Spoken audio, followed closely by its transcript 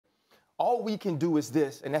all we can do is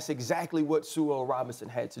this, and that's exactly what Sue L. Robinson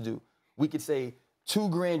had to do. We could say 2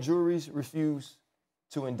 grand juries refused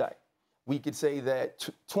to indict. We could say that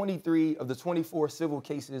 23 of the 24 civil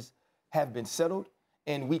cases have been settled,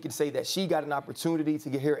 and we could say that she got an opportunity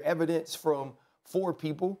to hear evidence from 4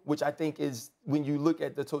 people, which I think is, when you look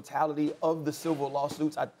at the totality of the civil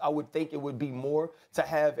lawsuits, I would think it would be more to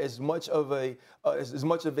have as much of a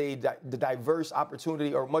diverse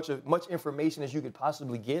opportunity or much information as you could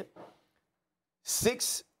possibly get.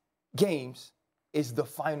 6 games is the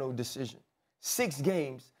final decision. 6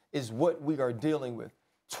 games is what we are dealing with.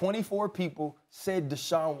 24 people said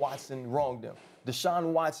Deshaun Watson wronged them.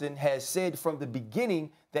 Deshaun Watson has said from the beginning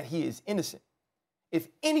that he is innocent. If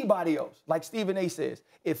anybody else, like Stephen A. says,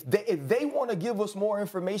 if they want to give us more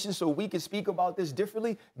information so we can speak about this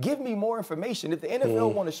differently, give me more information. If the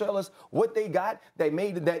NFL want to show us what they got,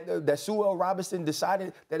 that Sue L. Robinson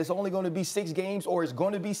decided that it's only going to be 6 games or it's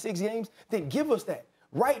going to be 6 games, then give us that.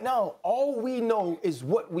 Right now, all we know is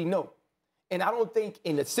what we know. And I don't think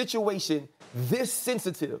in a situation this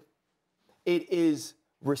sensitive, it is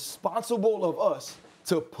responsible of us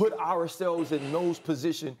to put ourselves in those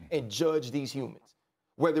positions and judge these humans,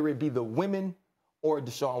 whether it be the women or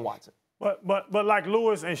Deshaun Watson. But like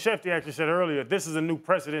Lewis and Shefty actually said earlier, this is a new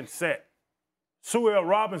precedent set. Sue L.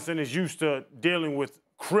 Robinson is used to dealing with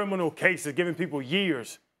criminal cases, giving people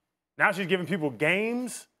years. Now she's giving people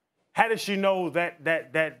games. How does she know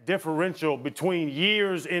that differential between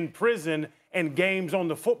years in prison and games on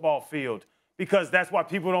the football field? Because that's why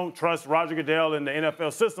people don't trust Roger Goodell and the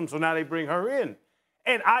NFL system, so now they bring her in.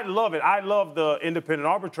 And I love it. I love the independent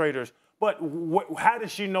arbitrators. But how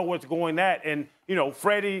does she know what's going at? And, you know,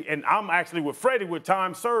 Freddie, and I'm actually with Freddie with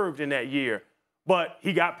time served in that year, but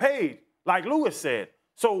he got paid, like Lewis said.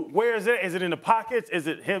 So where is it? Is it in the pockets? Is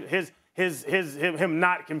it him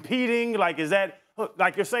not competing? Like, is that,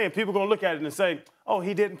 like you're saying, people are going to look at it and say, oh,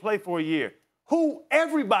 he didn't play for a year.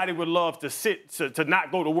 Everybody would love to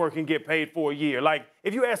not go to work and get paid for a year. Like,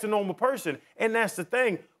 if you ask a normal person, and that's the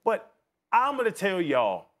thing. But I'm going to tell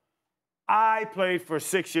y'all, I played for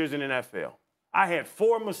 6 years in the NFL. I had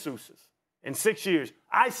 4 masseuses in 6 years.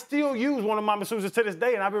 I still use one of my masseuses to this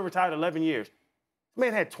day, and I've been retired 11 years. This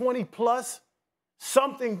man had 20 plus.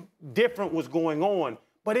 Something different was going on,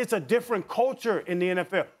 but it's a different culture in the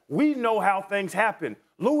NFL. We know how things happen.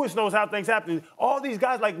 Lewis knows how things happen. All these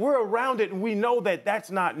guys, like, we're around it, and we know that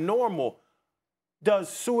that's not normal. Does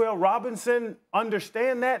Sue L. Robinson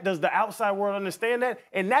understand that? Does the outside world understand that?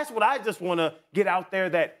 And that's what I just want to get out there,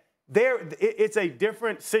 that it's a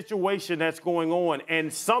different situation that's going on.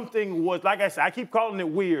 And something was, like I said, I keep calling it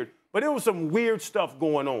weird, but it was some weird stuff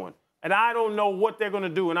going on. And I don't know what they're going to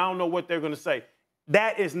do, and I don't know what they're going to say.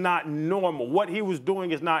 That is not normal. What he was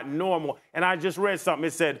doing is not normal. And I just read something.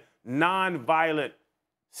 It said nonviolent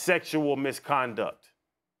sexual misconduct.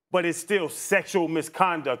 But it's still sexual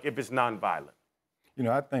misconduct if it's nonviolent. You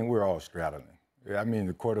know, I think we're all straddling. I mean,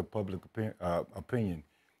 the court of public opinion.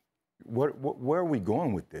 Where are we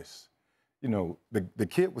going with this? You know, the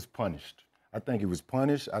kid was punished. I think he was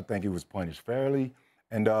punished. I think he was punished fairly.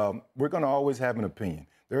 And we're going to always have an opinion.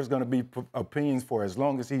 There's going to be opinions for as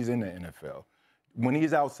long as he's in the NFL. When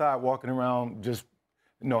he's outside walking around just,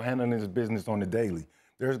 you know, handling his business on the daily,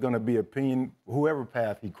 there's going to be opinion, whoever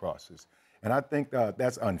path he crosses. And I think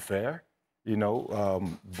that's unfair, you know,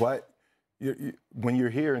 but when you're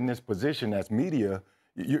here in this position as media,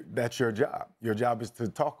 that's your job. Your job is to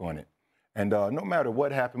talk on it. And no matter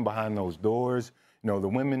what happened behind those doors, you know, the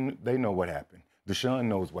women, they know what happened. Deshaun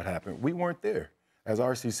knows what happened. We weren't there. As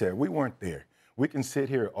RC said, we weren't there. We can sit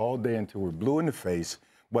here all day until we're blue in the face,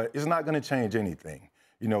 but it's not going to change anything.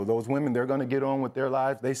 You know, those women, they're going to get on with their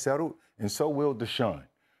lives. They settled, and so will Deshaun.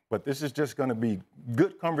 But this is just going to be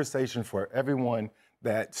good conversation for everyone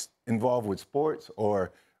that's involved with sports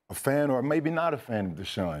or a fan or maybe not a fan of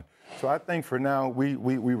Deshaun. So I think for now, we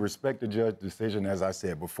respect the judge's decision, as I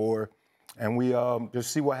said before, and we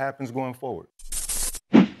just see what happens going forward.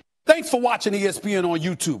 Thanks for watching ESPN on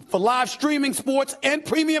YouTube. For live streaming, sports, and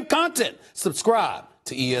premium content, subscribe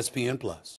to ESPN+.